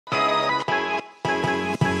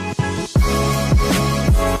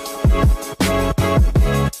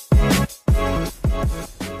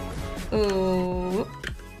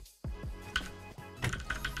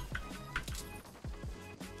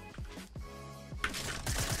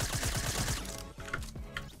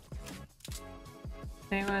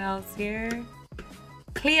Anyone else here?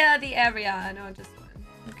 Clear the area. No, just one.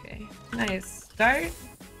 Okay, nice. Start.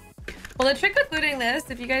 Well, the trick with looting this,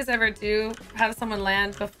 if you guys ever do have someone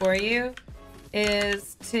land before you,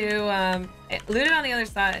 is to loot it on the other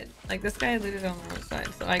side. Like this guy looted on the other side,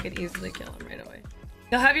 so I could easily kill him right away.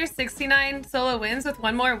 You'll have your 69 solo wins with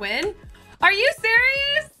one more win? Are you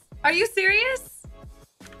serious? Are you serious?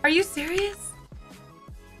 Are you serious?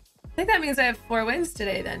 I think that means I have 4 wins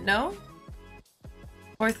today then, no?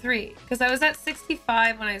 Or 3, because I was at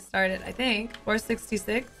 65 when I started, I think, or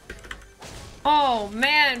 66. Oh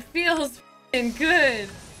man, feels f***ing good.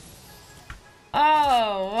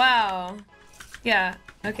 Oh, wow. Yeah,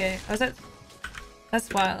 okay, I was at...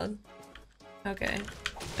 That's wild. Okay,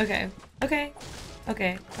 okay, okay,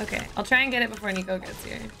 okay, okay. I'll try and get it before Nico gets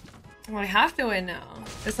here. Oh, I have to win now.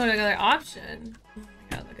 There's no other option. Oh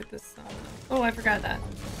my god, look at this. Oh, I forgot that.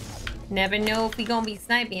 Never know if we gonna be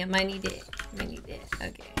sniping. I might need it. I need it.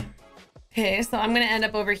 Okay. Okay, so I'm gonna end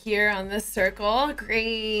up over here on this circle.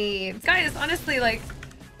 Great. Guys, honestly, like,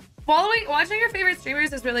 watching your favorite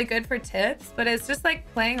streamers is really good for tips, but it's just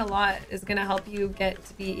like playing a lot is gonna help you get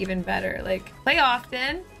to be even better. Like, play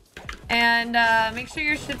often and make sure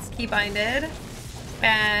your shit's keybinded.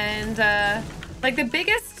 And like the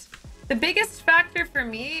biggest factor for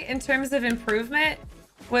me in terms of improvement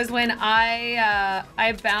was when I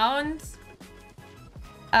bound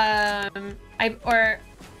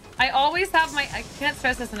I always have my, I can't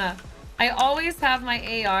stress this enough, I always have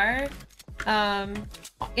my AR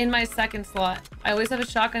in my second slot. I always have a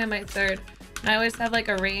shotgun in my third, and I always have like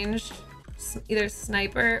a ranged either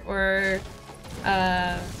sniper or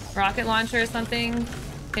rocket launcher or something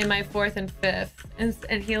in my fourth and fifth,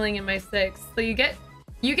 and healing in my sixth. So you get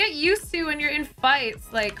used to when you're in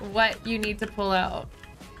fights like what you need to pull out.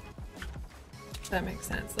 If that makes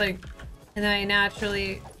sense. Like, and then I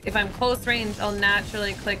naturally, if I'm close range, I'll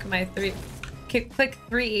naturally click my click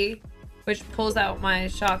 3, which pulls out my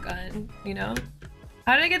shotgun, you know?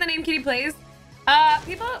 How did I get the name KittyPlays?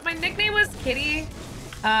 My nickname was Kitty.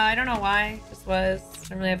 I don't know why, just was. I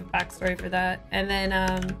don't really have a backstory for that. And then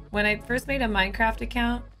when I first made a Minecraft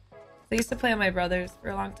account, I used to play with my brothers for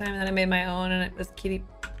a long time, and then I made my own, and it was Kitty.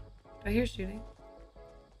 Do I hear shooting?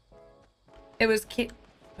 It was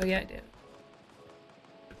Oh yeah, I did.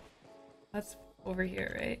 That's over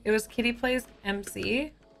here, right? It was KittyPlays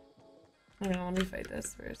MC. Hang on, let me fight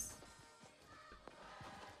this first.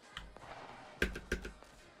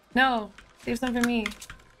 No, save some for me.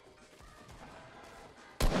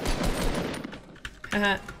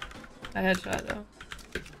 Haha. A headshot though.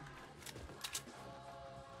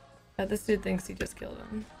 But this dude thinks he just killed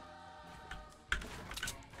him.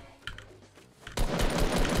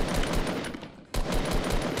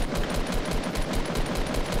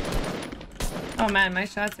 Oh man, my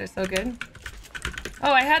shots are so good.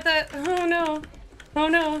 Oh, I had the... Oh no. Oh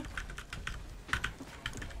no.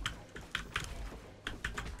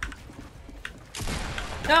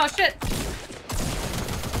 Oh shit.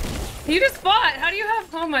 You just fought. How do you have...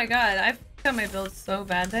 Oh my god. I've got my build so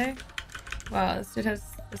bad there. Wow, this dude has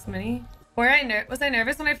this many. Was I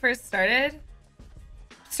nervous when I first started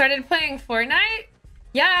playing Fortnite?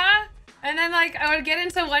 Yeah. And then like I would get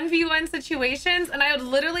into 1v1 situations and I would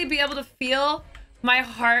literally be able to feel my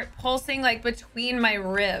heart pulsing like between my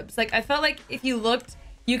ribs. Like I felt like if you looked,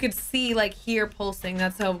 you could see like here pulsing.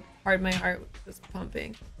 That's how hard my heart was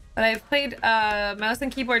pumping. But I've played mouse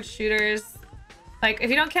and keyboard shooters. Like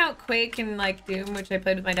if you don't count Quake and like Doom, which I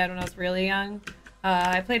played with my dad when I was really young.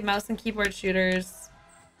 I played mouse and keyboard shooters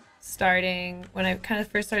starting when I kind of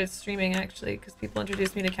first started streaming, actually, because people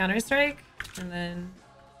introduced me to Counter-Strike. And then,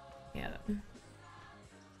 yeah.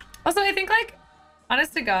 Also, I think like,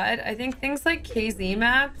 honest to God, I think things like KZ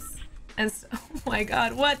maps and oh my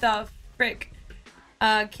God, what the frick?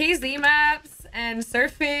 KZ maps and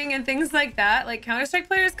surfing and things like that, like Counter-Strike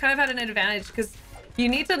players kind of had an advantage because you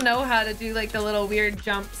need to know how to do like the little weird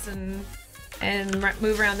jumps and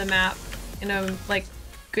move around the map, you know, like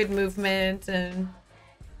good movement. And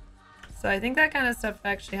so I think that kind of stuff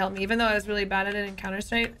actually helped me, even though I was really bad at it in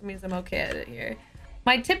Counter-Strike. It means I'm okay at it here.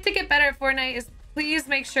 My tip to get better at Fortnite is please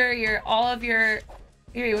make sure all of your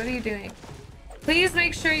Yuri, what are you doing? Please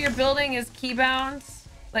make sure your building is keybound.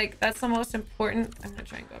 Like that's the most important. I'm gonna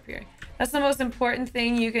try and go up here. That's the most important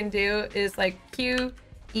thing you can do is like Q,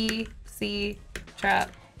 E, C,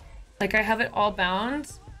 trap. Like I have it all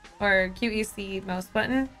bound, or Q, E, C, mouse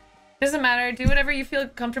button. Doesn't matter. Do whatever you feel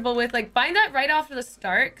comfortable with. Like find that right off to the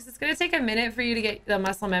start because it's gonna take a minute for you to get the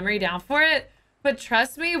muscle memory down for it. But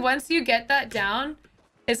trust me, once you get that down,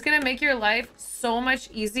 it's gonna make your life so much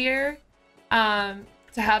easier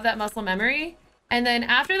to have that muscle memory. And then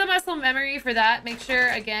after the muscle memory for that, make sure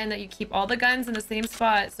again that you keep all the guns in the same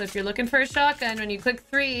spot. So if you're looking for a shotgun, when you click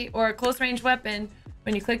 3, or a close range weapon,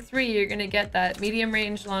 when you click 3, you're gonna get that medium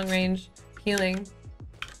range, long range healing.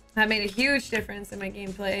 That made a huge difference in my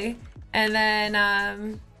gameplay. And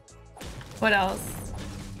then what else?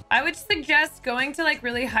 I would suggest going to like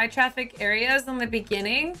really high traffic areas in the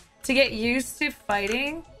beginning to get used to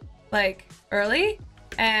fighting like early,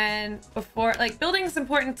 and before, like building is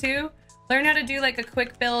important too. Learn how to do like a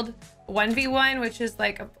quick build 1v1, which is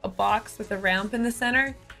like a box with a ramp in the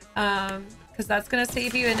center, because that's gonna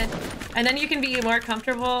save you, and then you can be more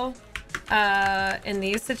comfortable in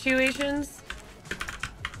these situations.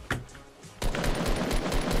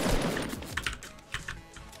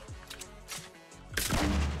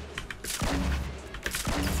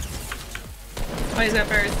 Oh, he's got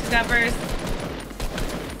burst. He's got burst.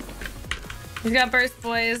 He's got burst,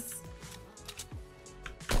 boys.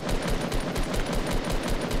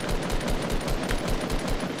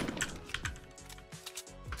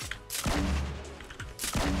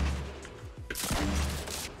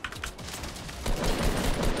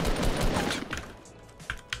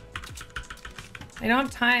 I don't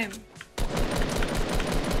have time.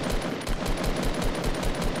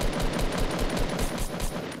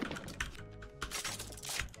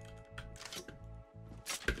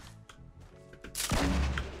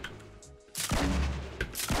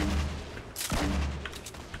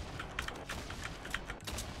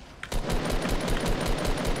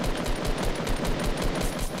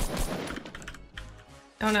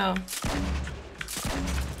 Oh no.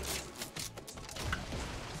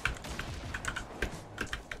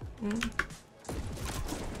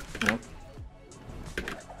 Nope.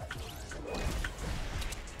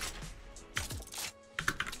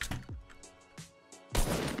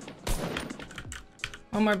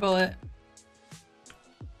 One more bullet.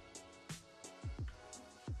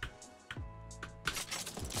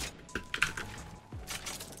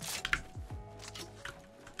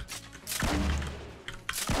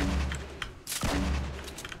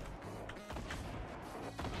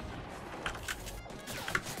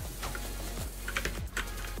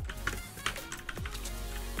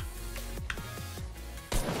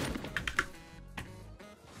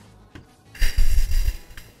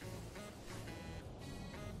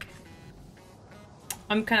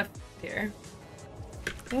 I'm kind of here. I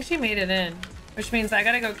think she made it in, which means I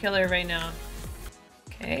gotta go kill her right now.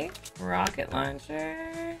 Okay, rocket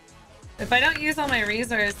launcher. If I don't use all my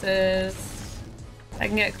resources, I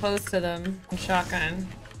can get close to them and shotgun.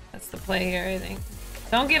 That's the play here, I think.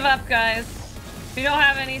 Don't give up, guys. If you don't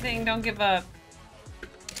have anything, don't give up.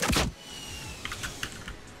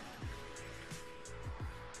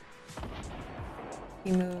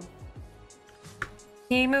 He moved.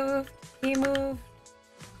 He moved. He moved.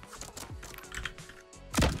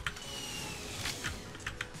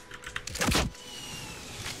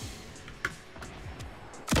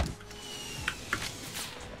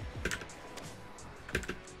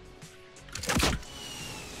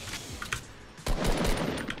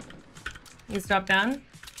 He's dropped down.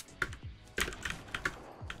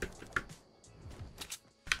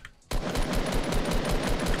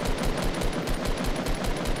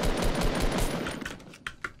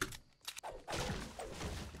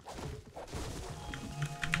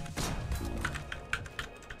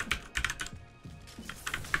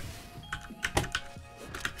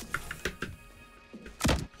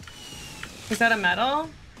 Is that a medal?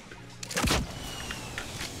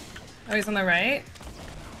 Oh, he's on the right.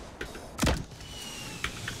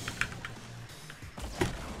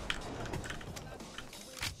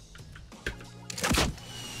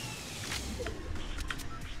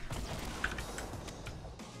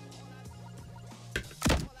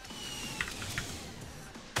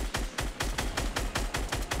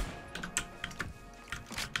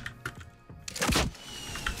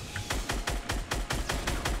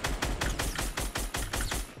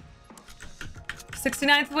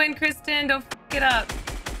 '69th win, Kristen. Don't f it up.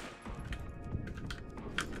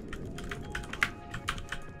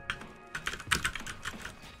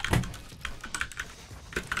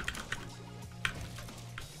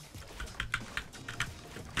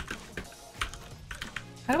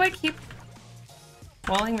 How do I keep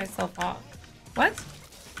walling myself off? What?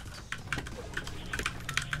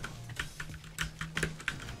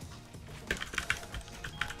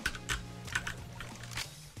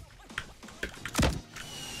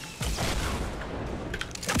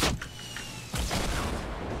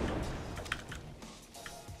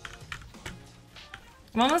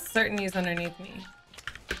 I'm almost certain he's underneath me.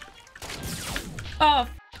 Oh,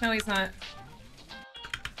 no, he's not.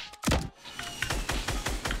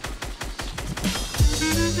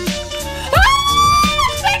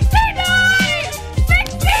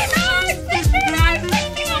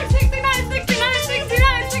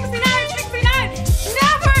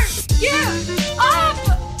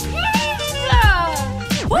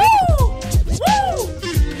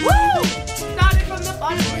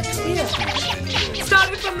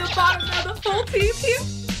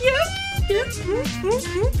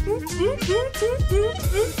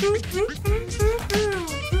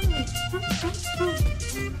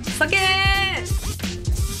 Suck it!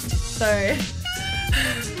 Sorry.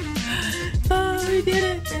 Oh, we did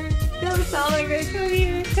it. Don't sound like it. Come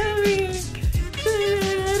here. Come here.